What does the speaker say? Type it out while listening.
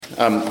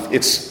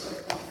It's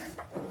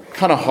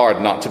kind of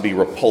hard not to be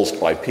repulsed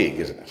by Pig,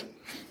 isn't it?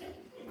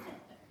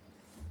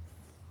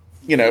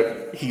 You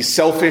know, he's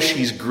selfish,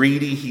 he's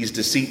greedy, he's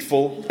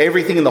deceitful.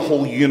 Everything in the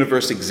whole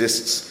universe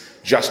exists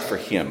just for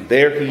him.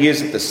 There he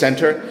is at the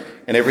center,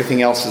 and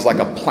everything else is like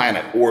a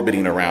planet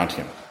orbiting around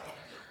him.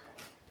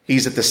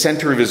 He's at the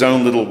center of his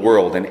own little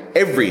world, and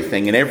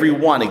everything and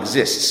everyone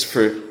exists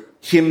for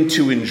him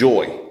to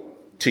enjoy,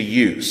 to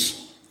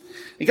use.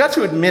 You got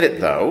to admit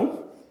it,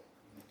 though,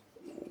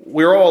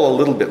 we're all a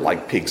little bit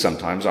like Pig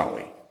sometimes, aren't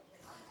we?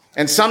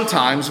 And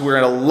sometimes we're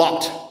a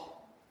lot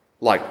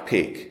like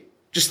Pig.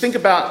 Just think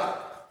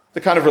about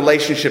the kind of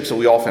relationships that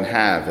we often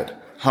have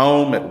at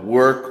home, at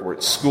work, or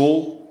at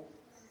school.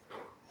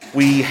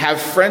 We have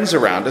friends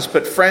around us,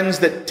 but friends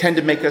that tend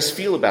to make us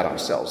feel about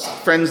ourselves.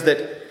 Friends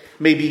that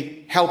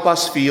maybe help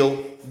us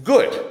feel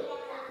good.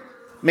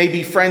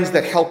 Maybe friends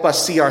that help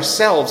us see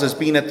ourselves as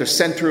being at the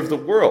center of the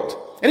world.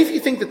 And if you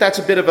think that that's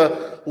a bit of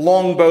a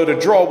long bow to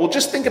draw, well,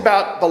 just think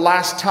about the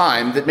last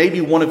time that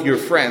maybe one of your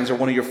friends or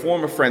one of your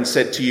former friends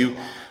said to you,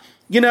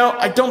 you know,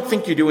 I don't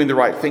think you're doing the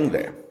right thing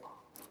there.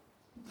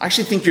 I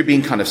actually think you're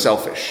being kind of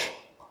selfish.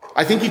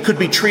 I think you could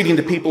be treating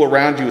the people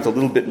around you with a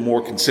little bit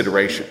more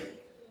consideration.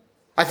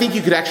 I think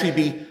you could actually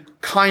be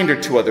kinder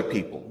to other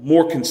people,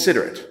 more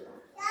considerate.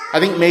 I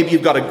think maybe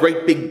you've got a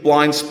great big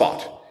blind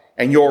spot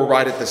and you're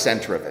right at the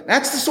center of it.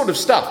 That's the sort of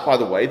stuff, by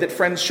the way, that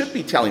friends should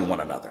be telling one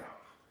another.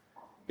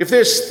 If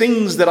there's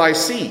things that I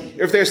see,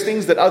 if there's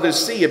things that others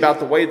see about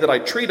the way that I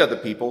treat other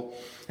people,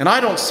 and I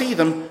don't see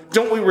them,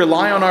 don't we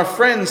rely on our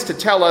friends to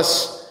tell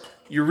us,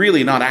 you're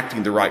really not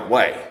acting the right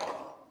way?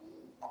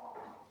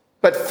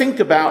 But think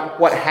about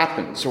what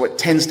happens, or what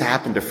tends to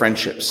happen to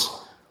friendships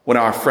when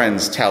our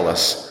friends tell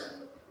us,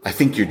 I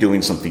think you're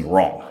doing something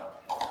wrong.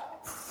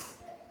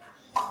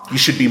 You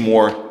should be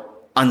more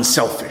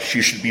unselfish.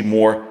 You should be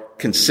more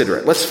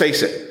considerate. Let's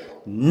face it,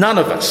 none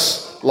of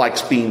us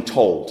likes being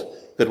told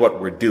that what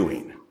we're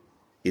doing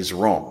is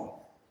wrong.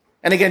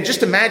 And again,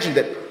 just imagine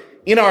that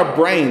in our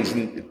brains,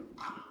 and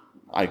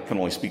I can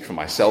only speak for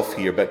myself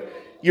here, but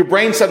your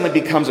brain suddenly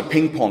becomes a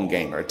ping pong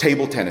game or a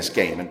table tennis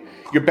game, and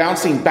you're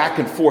bouncing back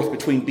and forth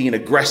between being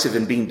aggressive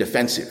and being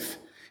defensive.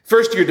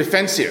 First, you're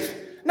defensive.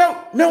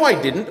 No,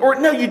 I didn't. Or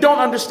no, you don't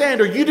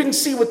understand, or you didn't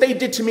see what they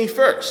did to me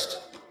first.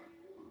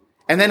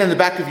 And then in the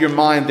back of your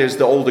mind, there's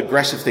the old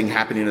aggressive thing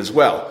happening as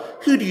well.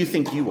 Who do you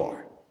think you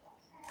are?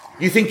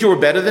 You think you're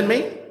better than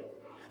me?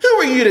 Who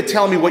are you to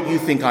tell me what you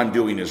think I'm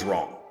doing is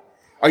wrong?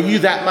 Are you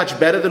that much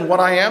better than what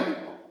I am?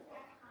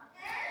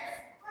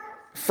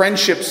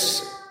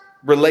 Friendships,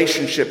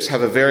 relationships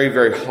have a very,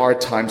 very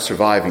hard time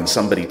surviving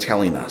somebody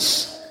telling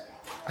us,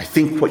 I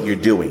think what you're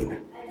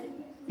doing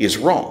is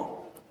wrong.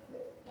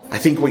 I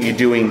think what you're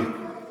doing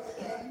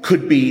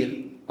could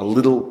be a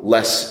little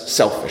less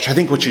selfish. I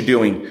think what you're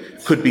doing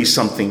could be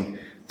something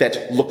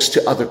that looks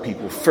to other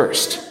people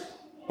first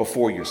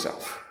before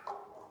yourself.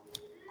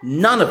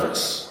 None of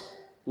us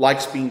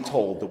likes being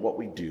told that what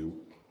we do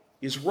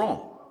is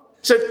wrong.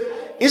 So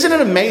isn't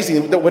it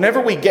amazing that whenever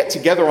we get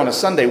together on a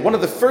Sunday, one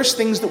of the first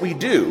things that we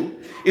do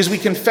is we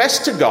confess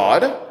to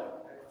God.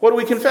 What do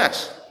we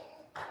confess?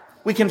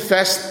 We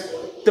confess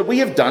that we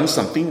have done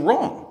something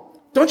wrong.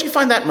 Don't you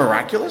find that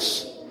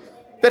miraculous?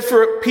 That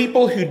for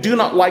people who do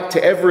not like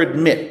to ever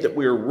admit that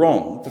we're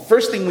wrong, the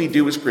first thing we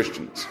do as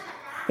Christians,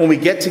 when we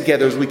get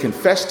together, is we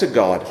confess to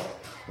God,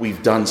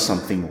 we've done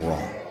something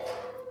wrong.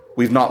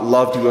 We've not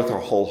loved you with our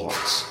whole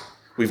hearts.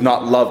 We've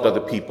not loved other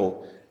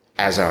people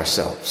as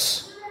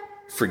ourselves.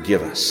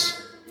 Forgive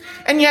us.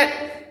 And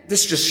yet,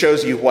 this just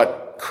shows you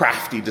what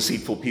crafty,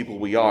 deceitful people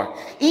we are.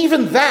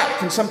 Even that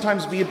can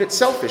sometimes be a bit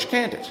selfish,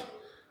 can't it?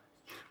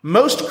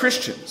 Most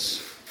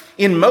Christians,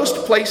 in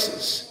most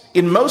places,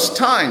 in most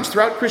times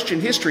throughout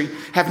Christian history,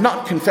 have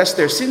not confessed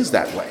their sins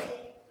that way.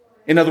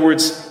 In other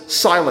words,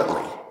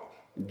 silently,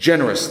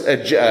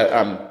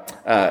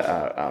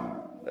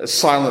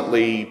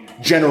 silently,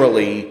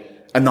 generally,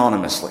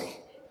 anonymously.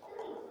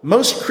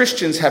 Most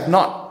Christians have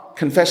not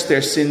confessed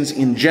their sins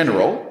in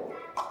general,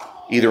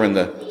 either in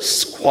the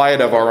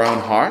quiet of our own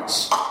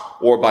hearts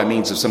or by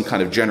means of some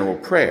kind of general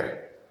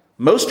prayer.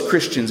 Most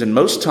Christians in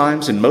most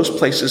times, in most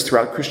places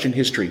throughout Christian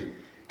history,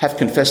 have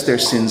confessed their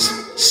sins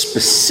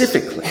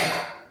specifically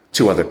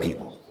to other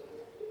people.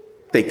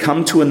 They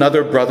come to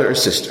another brother or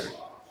sister.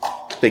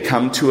 They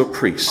come to a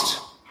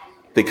priest.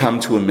 They come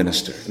to a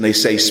minister. And they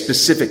say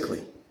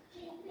specifically,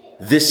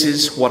 this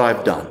is what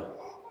I've done.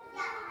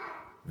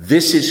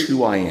 This is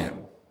who I am.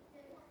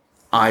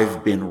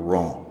 I've been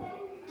wrong.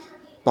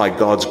 By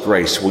God's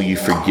grace, will you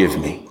forgive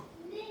me?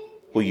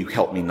 Will you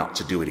help me not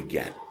to do it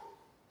again?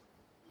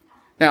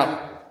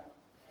 Now,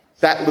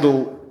 that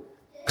little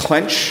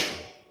clench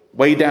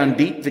way down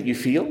deep that you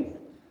feel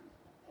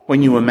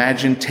when you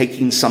imagine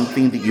taking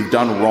something that you've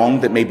done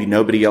wrong that maybe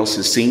nobody else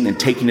has seen and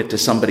taking it to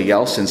somebody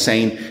else and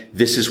saying,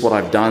 this is what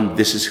I've done,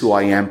 this is who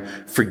I am,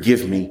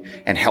 forgive me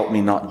and help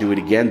me not do it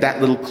again.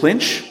 That little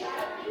clinch,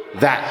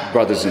 that,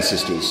 brothers and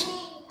sisters,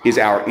 is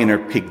our inner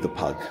Pig the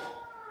Pug.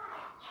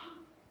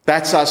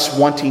 That's us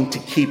wanting to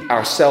keep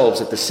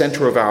ourselves at the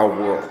center of our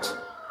world.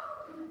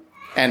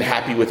 and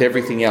happy with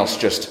everything else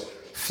just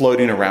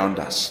floating around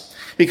us.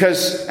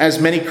 Because as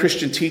many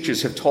Christian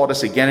teachers have taught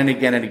us again and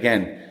again and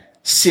again,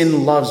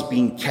 sin loves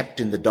being kept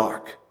in the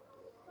dark.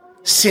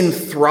 Sin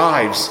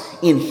thrives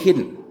in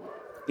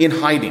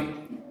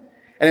hiding.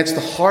 And it's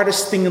the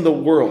hardest thing in the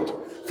world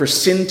for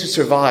sin to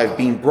survive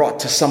being brought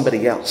to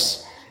somebody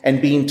else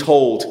and being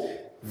told,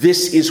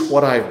 this is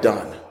what I've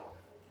done.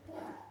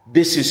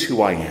 This is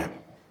who I am.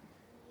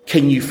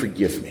 Can you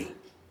forgive me?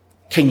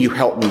 Can you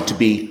help me to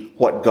be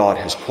what God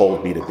has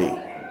called me to be?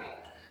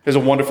 There's a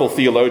wonderful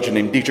theologian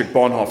named Dietrich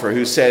Bonhoeffer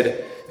who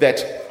said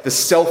that the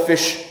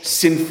selfish,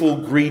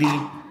 sinful, greedy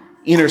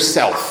inner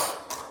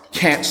self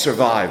can't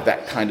survive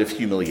that kind of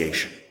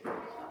humiliation.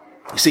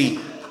 You see,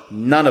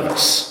 none of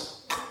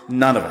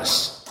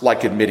us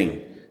like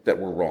admitting that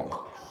we're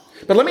wrong.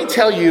 But let me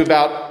tell you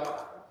about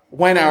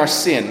when our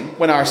sin,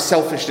 when our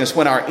selfishness,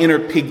 when our inner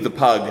pig the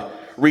pug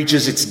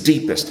reaches its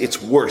deepest,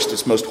 its worst,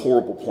 its most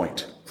horrible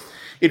point.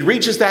 It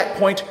reaches that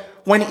point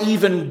when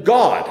even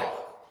God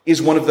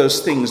is one of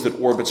those things that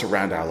orbits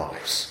around our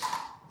lives.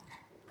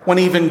 When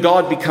even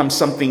God becomes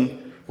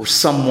something or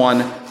someone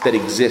that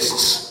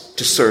exists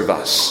to serve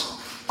us,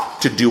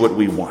 to do what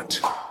we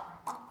want.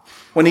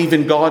 When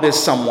even God is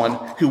someone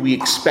who we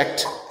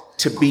expect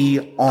to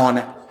be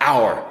on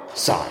our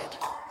side,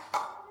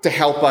 to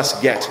help us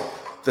get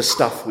the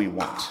stuff we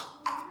want.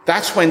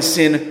 That's when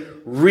sin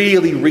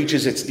really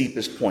reaches its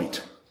deepest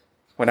point,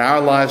 when our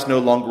lives no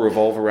longer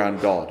revolve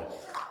around God,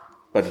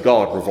 but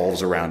God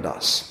revolves around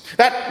us.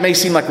 That may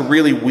seem like a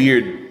really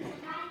weird,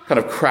 kind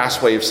of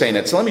crass way of saying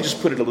it, so let me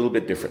just put it a little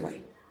bit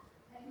differently.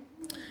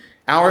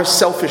 Our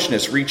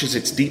selfishness reaches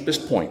its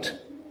deepest point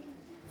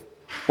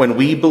when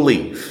we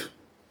believe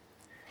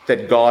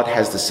that God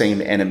has the same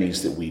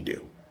enemies that we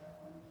do.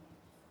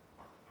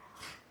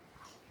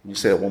 Let me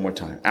say that one more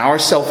time. Our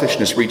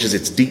selfishness reaches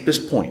its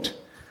deepest point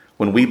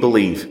when we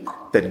believe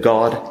that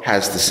God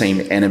has the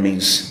same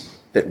enemies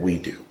that we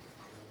do.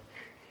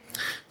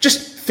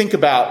 Just think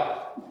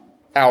about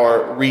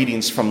our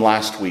readings from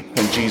last week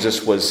when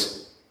Jesus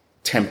was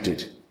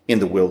tempted in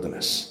the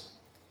wilderness.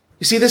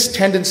 You see, this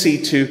tendency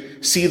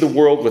to see the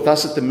world with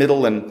us at the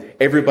middle and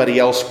everybody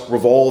else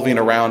revolving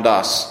around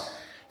us,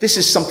 this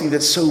is something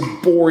that's so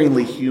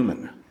boringly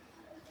human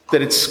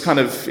that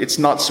it's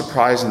not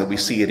surprising that we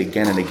see it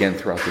again and again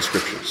throughout the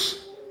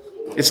scriptures.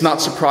 It's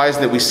not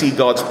surprising that we see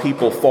God's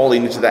people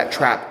falling into that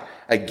trap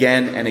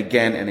again and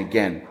again and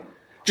again.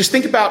 Just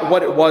think about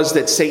what it was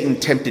that Satan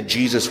tempted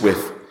Jesus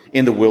with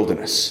in the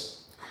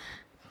wilderness.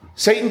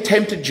 Satan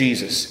tempted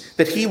Jesus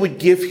that he would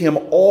give him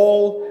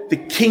all the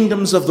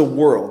kingdoms of the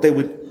world.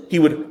 He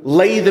would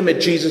lay them at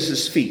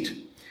Jesus' feet.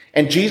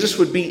 And Jesus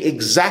would be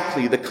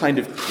exactly the kind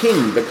of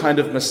king, the kind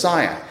of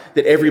Messiah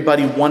that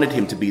everybody wanted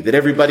him to be, that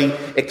everybody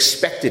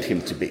expected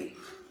him to be.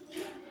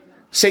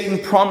 Satan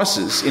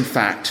promises, in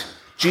fact,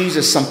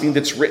 Jesus something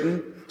that's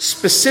written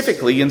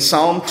specifically in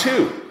Psalm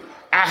 2.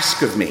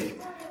 Ask of me,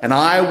 and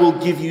I will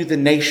give you the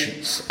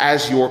nations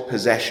as your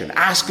possession.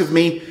 Ask of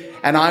me,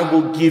 and I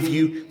will give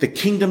you the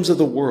kingdoms of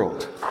the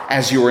world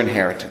as your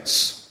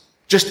inheritance.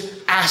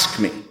 Just ask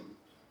me.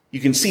 You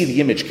can see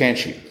the image,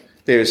 can't you?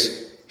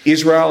 There's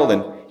Israel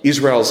and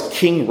Israel's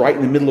king right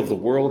in the middle of the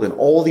world and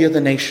all the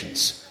other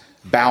nations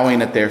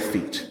bowing at their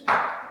feet.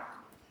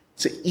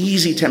 It's an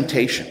easy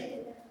temptation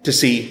to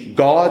see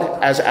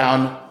God as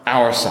on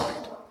our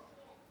side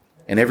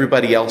and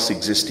everybody else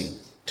existing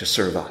to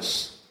serve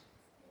us.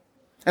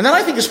 And then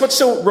I think it's what's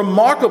so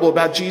remarkable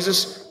about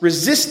Jesus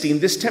resisting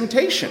this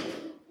temptation.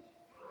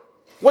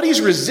 What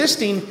he's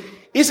resisting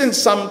isn't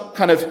some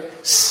kind of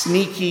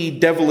sneaky,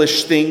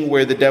 devilish thing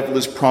where the devil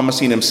is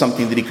promising him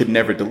something that he could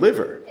never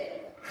deliver.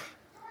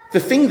 The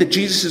thing that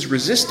Jesus is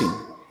resisting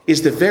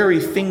is the very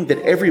thing that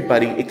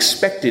everybody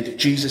expected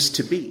Jesus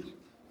to be.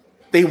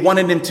 They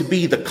wanted him to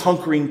be the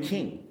conquering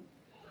king.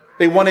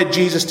 They wanted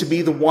Jesus to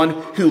be the one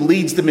who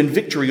leads them in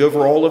victory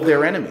over all of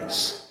their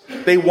enemies.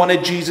 They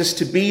wanted Jesus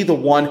to be the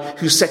one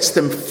who sets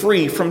them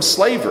free from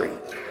slavery.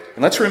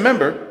 And let's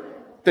remember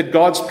that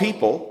God's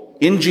people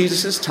in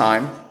Jesus'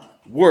 time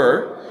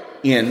were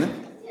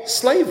in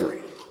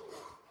slavery.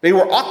 They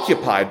were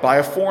occupied by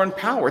a foreign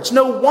power. It's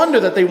no wonder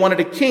that they wanted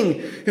a king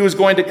who was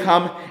going to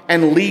come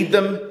and lead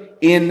them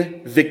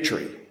in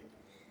victory.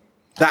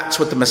 That's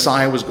what the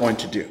Messiah was going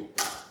to do.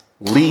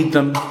 Lead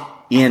them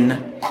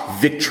in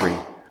victory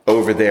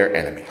over their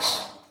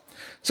enemies.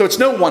 So it's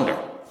no wonder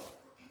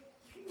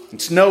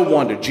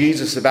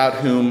Jesus, about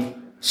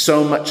whom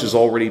so much has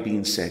already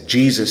been said,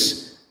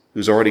 Jesus,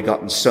 who's already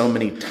gotten so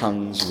many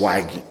tongues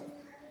wagging.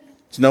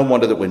 It's no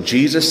wonder that when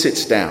Jesus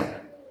sits down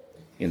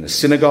in the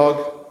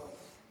synagogue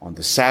on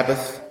the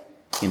Sabbath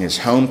in his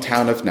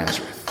hometown of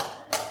Nazareth,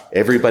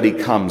 everybody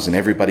comes and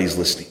everybody's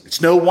listening.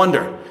 It's no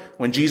wonder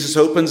when Jesus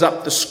opens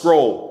up the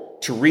scroll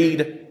to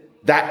read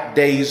that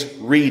day's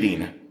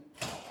reading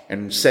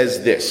and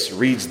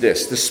reads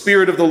this, "The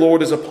Spirit of the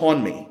Lord is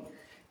upon me,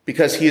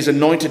 because he has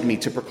anointed me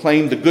to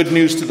proclaim the good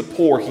news to the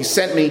poor. He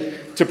sent me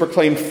to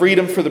proclaim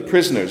freedom for the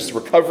prisoners,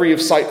 recovery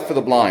of sight for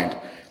the blind,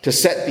 to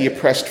set the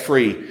oppressed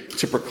free,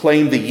 to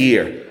proclaim the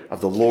year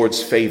of the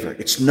Lord's favor."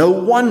 It's no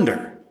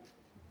wonder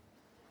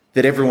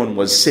that everyone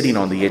was sitting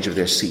on the edge of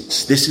their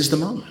seats. This is the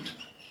moment.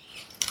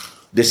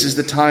 This is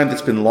the time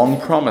that's been long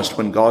promised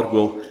when God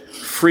will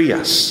free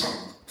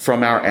us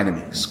from our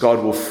enemies.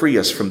 God will free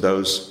us from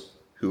those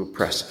who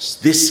oppress us.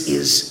 This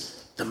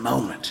is the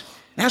moment.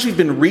 And as we've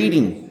been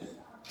reading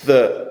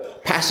the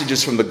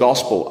passages from the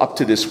gospel up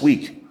to this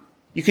week,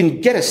 you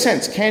can get a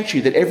sense, can't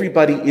you, that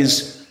everybody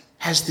has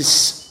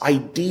this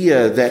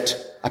idea that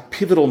a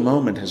pivotal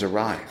moment has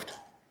arrived.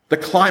 The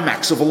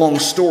climax of a long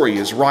story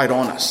is right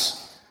on us.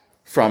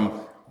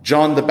 From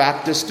John the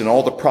Baptist and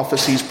all the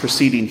prophecies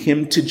preceding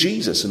him to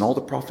Jesus and all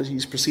the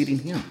prophecies preceding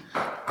him.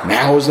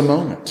 Now is the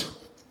moment.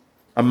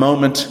 A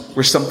moment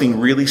where something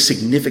really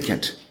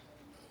significant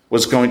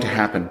was going to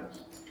happen.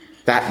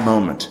 That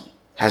moment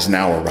has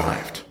now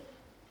arrived.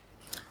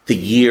 The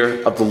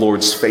year of the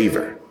Lord's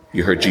favor,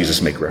 you heard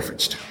Jesus make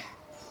reference to.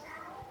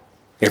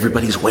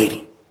 Everybody's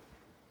waiting.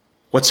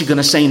 What's he going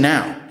to say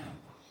now?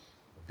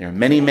 There are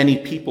many, many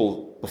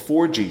people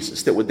before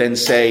Jesus that would then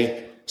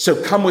say, so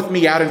come with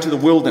me out into the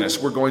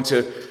wilderness. We're going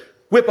to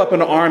whip up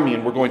an army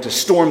and we're going to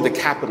storm the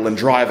capital and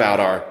drive out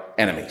our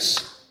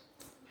enemies.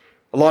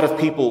 A lot of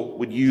people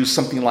would use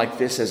something like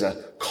this as a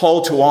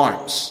call to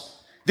arms.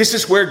 This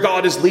is where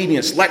God is leading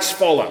us. Let's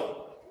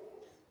follow.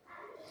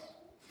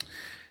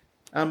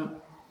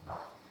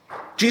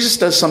 Jesus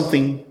does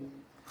something,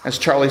 as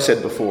Charlie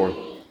said before,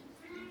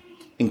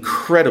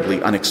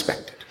 incredibly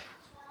unexpected.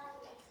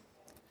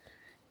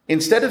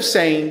 Instead of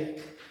saying,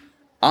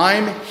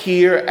 I'm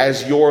here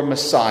as your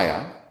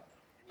Messiah,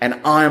 and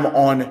I'm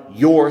on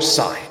your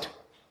side.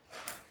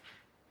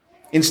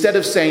 Instead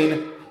of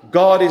saying,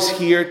 God is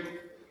here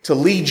to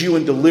lead you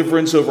in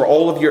deliverance over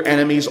all of your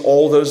enemies,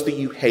 all those that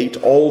you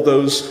hate, all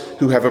those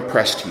who have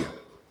oppressed you.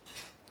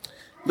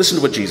 Listen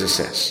to what Jesus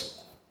says.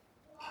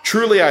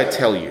 Truly I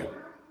tell you,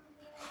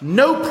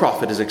 no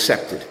prophet is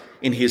accepted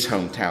in his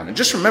hometown. And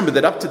just remember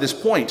that up to this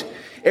point,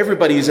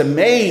 everybody is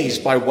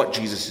amazed by what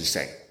Jesus is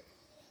saying.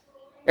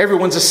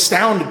 Everyone's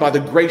astounded by the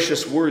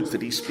gracious words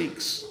that he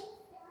speaks.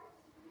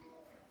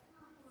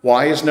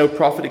 Why is no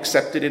prophet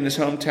accepted in his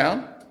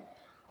hometown?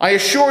 I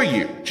assure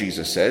you,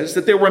 Jesus says,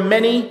 that there were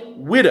many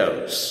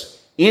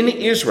widows in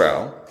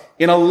Israel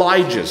in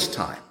Elijah's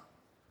time,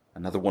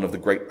 another one of the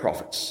great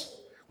prophets,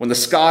 when the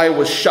sky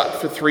was shut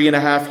for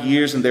 3.5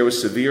 years and there was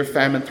severe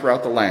famine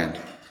throughout the land.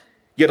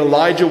 Yet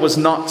Elijah was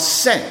not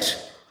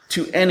sent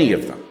to any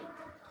of them,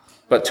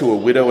 but to a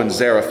widow in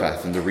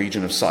Zarephath in the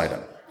region of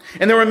Sidon.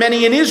 And there were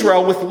many in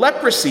Israel with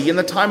leprosy in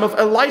the time of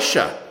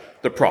Elisha,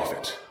 the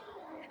prophet.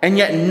 And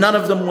yet none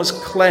of them was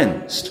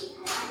cleansed,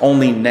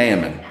 only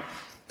Naaman,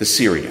 the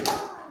Syrian.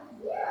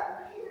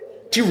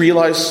 Do you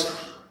realize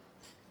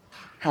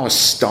how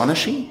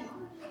astonishing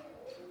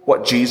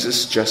what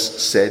Jesus just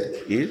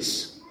said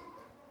is?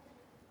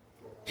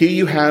 Here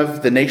you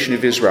have the nation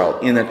of Israel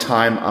in a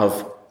time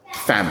of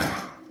famine.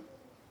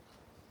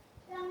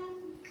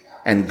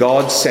 And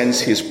God sends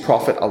his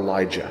prophet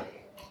Elijah.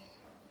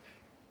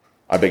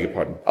 I beg your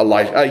pardon.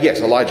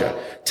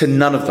 Elijah, to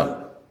none of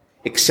them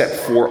except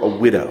for a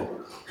widow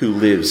who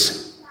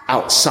lives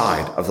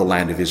outside of the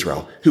land of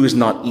Israel, who is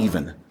not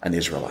even an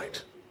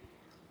Israelite.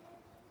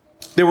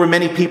 There were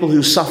many people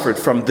who suffered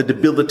from the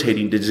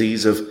debilitating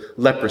disease of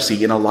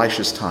leprosy in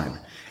Elisha's time,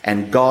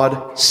 and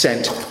God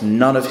sent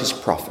none of his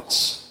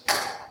prophets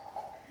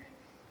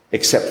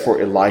except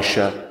for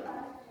Elisha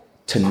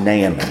to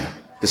Naaman,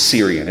 the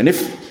Syrian. And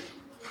if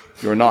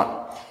you're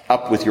not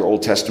up with your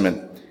Old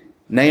Testament,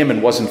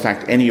 Naaman was in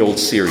fact any old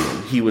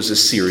Syrian. He was a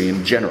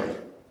Syrian general.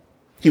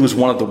 He was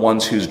one of the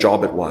ones whose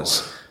job it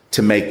was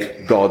to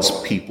make God's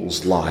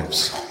people's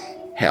lives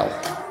hell.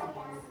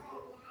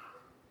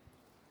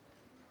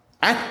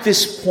 At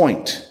this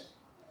point,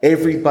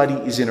 everybody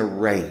is in a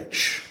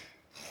rage.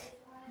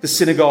 The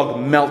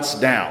synagogue melts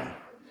down.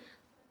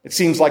 It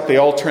seems like they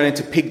all turn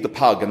into Pig the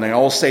Pug, and they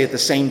all say at the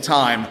same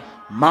time,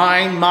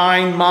 mine,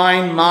 mine,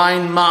 mine,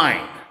 mine,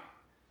 mine.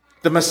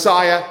 The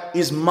Messiah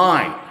is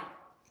mine.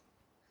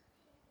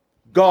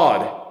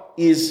 God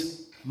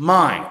is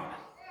mine.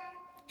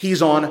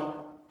 He's on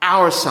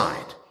our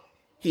side.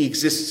 He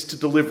exists to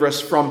deliver us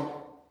from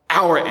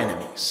our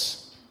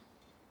enemies.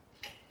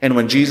 And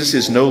when Jesus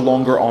is no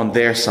longer on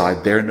their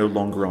side, they're no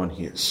longer on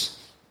his.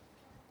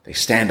 They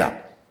stand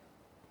up.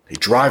 They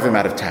drive him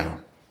out of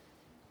town.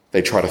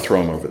 They try to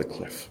throw him over the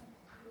cliff.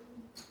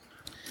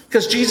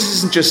 Because Jesus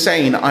isn't just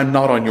saying, I'm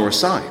not on your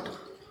side.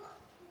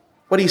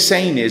 What he's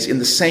saying is, in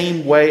the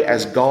same way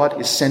as God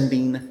is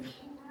sending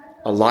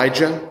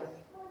Elijah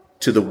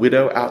to the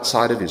widow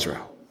outside of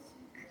Israel,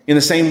 in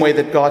the same way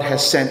that God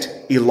has sent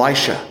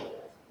Elisha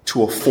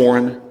to a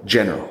foreign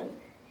general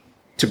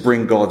to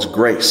bring God's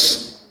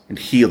grace and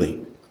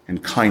healing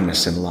and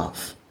kindness and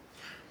love,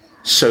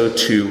 so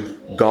too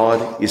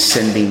God is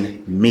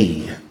sending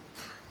me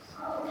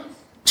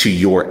to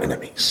your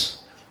enemies.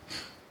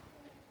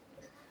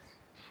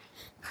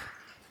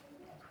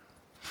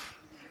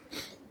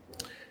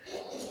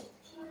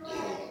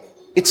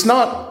 It's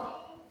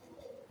not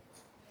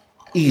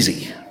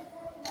easy,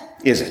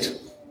 is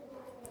it,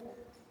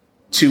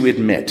 to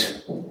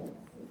admit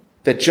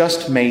that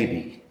just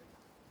maybe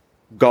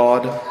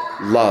God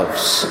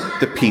loves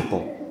the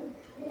people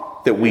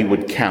that we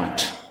would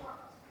count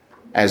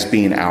as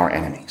being our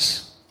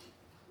enemies.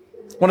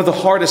 One of the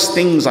hardest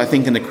things, I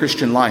think, in the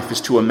Christian life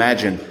is to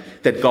imagine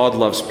that God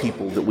loves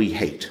people that we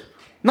hate.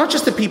 Not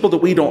just the people that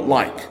we don't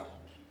like,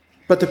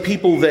 but the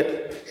people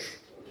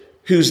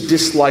whose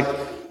dislike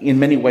in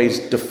many ways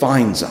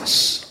defines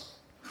us.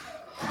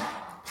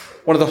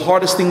 One of the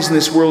hardest things in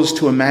this world is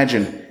to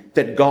imagine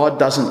that God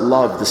doesn't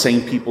love the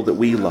same people that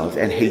we love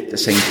and hate the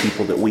same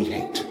people that we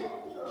hate.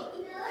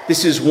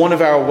 This is one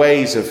of our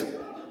ways of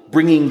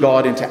bringing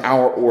God into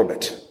our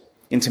orbit,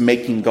 into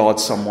making God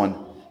someone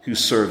who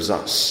serves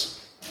us.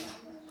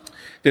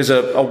 There's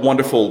a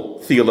wonderful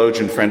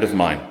theologian friend of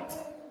mine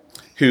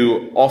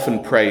who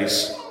often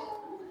prays,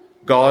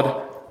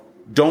 God,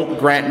 don't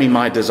grant me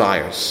my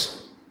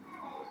desires.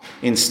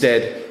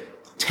 Instead,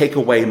 take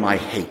away my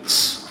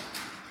hates.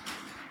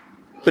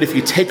 But if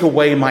you take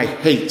away my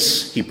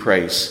hates, he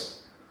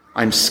prays,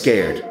 I'm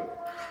scared,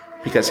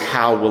 because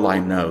how will I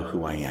know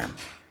who I am?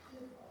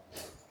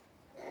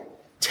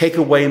 Take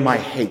away my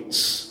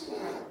hates,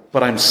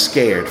 but I'm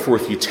scared, for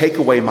if you take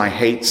away my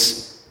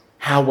hates,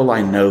 how will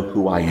I know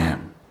who I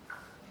am?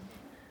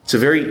 It's a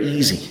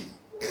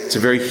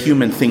very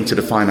human thing to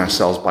define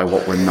ourselves by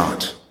what we're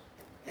not,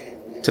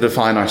 to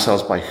define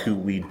ourselves by who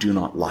we do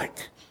not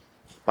like,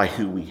 by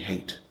who we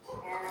hate.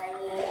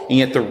 And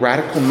yet the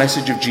radical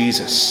message of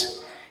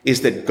Jesus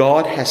is that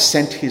God has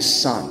sent his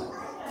Son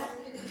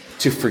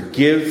to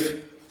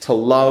forgive, to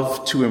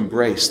love, to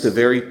embrace the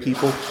very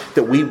people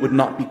that we would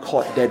not be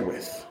caught dead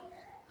with.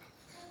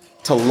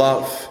 To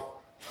love,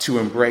 to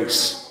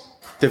embrace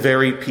the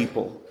very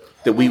people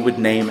that we would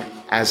name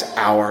as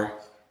our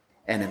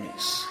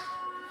enemies.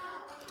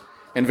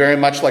 And very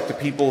much like the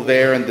people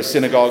there in the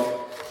synagogue,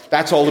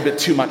 that's all a bit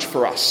too much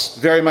for us.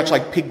 Very much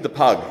like Pig the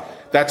Pug,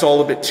 that's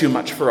all a bit too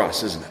much for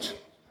us, isn't it?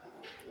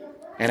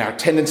 And our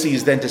tendency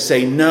is then to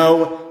say,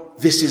 no,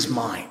 this is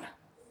mine.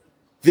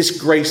 This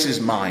grace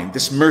is mine.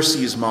 This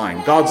mercy is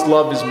mine. God's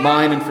love is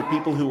mine and for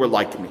people who are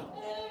like me.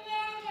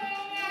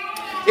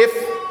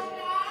 If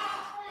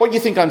what you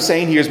think I'm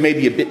saying here is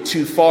maybe a bit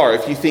too far,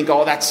 if you think,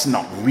 oh, that's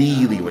not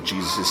really what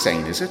Jesus is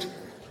saying, is it?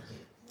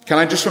 Can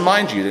I just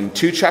remind you that in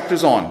 2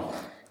 chapters on,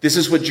 this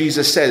is what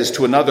Jesus says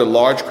to another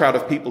large crowd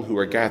of people who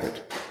are gathered.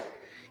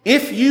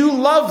 If you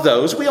love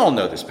those, we all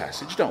know this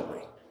passage, don't we?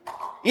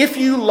 If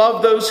you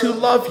love those who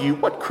love you,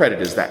 what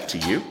credit is that to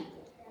you?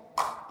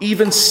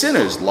 Even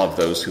sinners love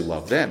those who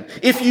love them.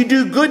 If you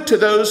do good to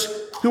those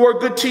who are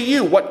good to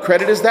you, what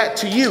credit is that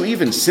to you?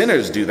 Even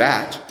sinners do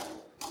that.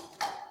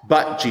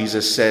 But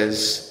Jesus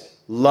says,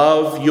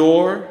 love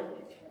your,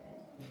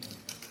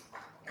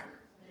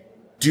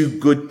 do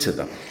good to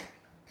them.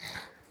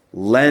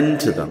 Lend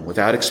to them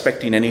without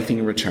expecting anything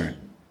in return.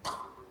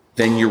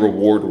 Then your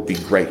reward will be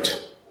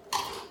great.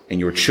 And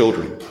your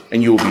children,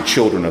 and you will be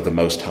children of the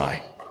Most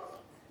High.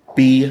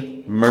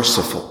 Be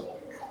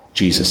merciful,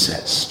 Jesus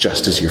says,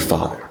 just as your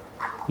Father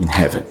in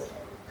heaven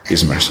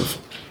is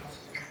merciful.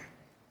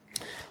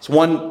 It's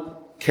one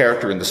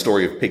character in the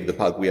story of Pig the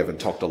Pug we haven't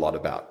talked a lot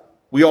about.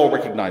 We all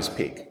recognize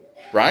Pig,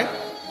 right?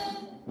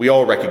 We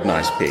all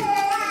recognize Pig.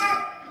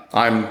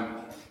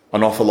 I'm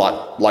an awful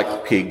lot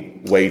like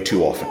Pig way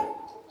too often.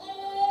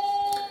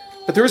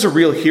 But there is a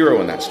real hero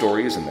in that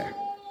story, isn't there?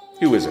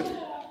 Who is it?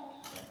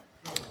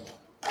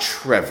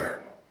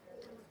 Trevor.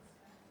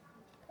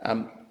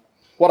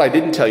 What I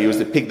didn't tell you is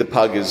that Pig the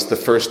Pug is the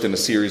first in a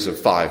series of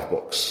 5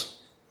 books.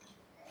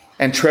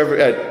 And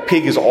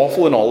Pig is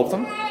awful in all of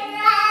them.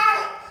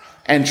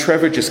 And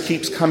Trevor just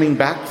keeps coming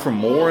back for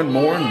more and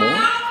more and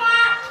more.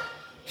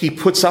 He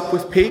puts up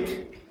with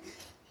Pig.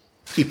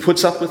 He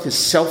puts up with his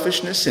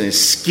selfishness and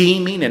his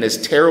scheming and his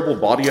terrible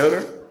body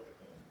odor.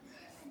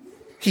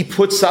 He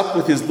puts up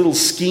with his little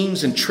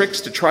schemes and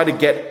tricks to try to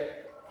get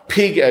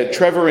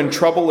Trevor in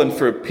trouble and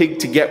for Pig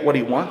to get what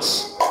he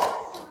wants.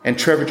 And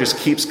Trevor just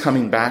keeps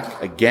coming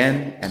back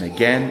again and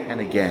again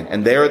and again.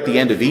 And there at the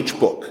end of each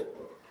book,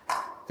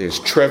 there's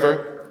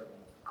Trevor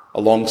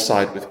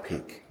alongside with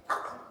Pig.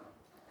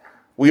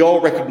 We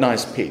all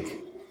recognize Pig.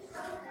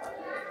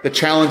 The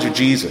challenge of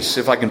Jesus,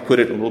 if I can put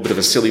it in a little bit of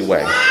a silly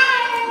way,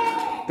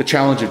 the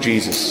challenge of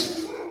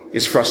Jesus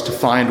is for us to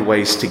find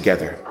ways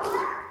together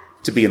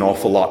to be an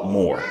awful lot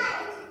more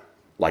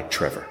like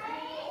Trevor.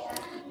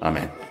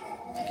 Amen.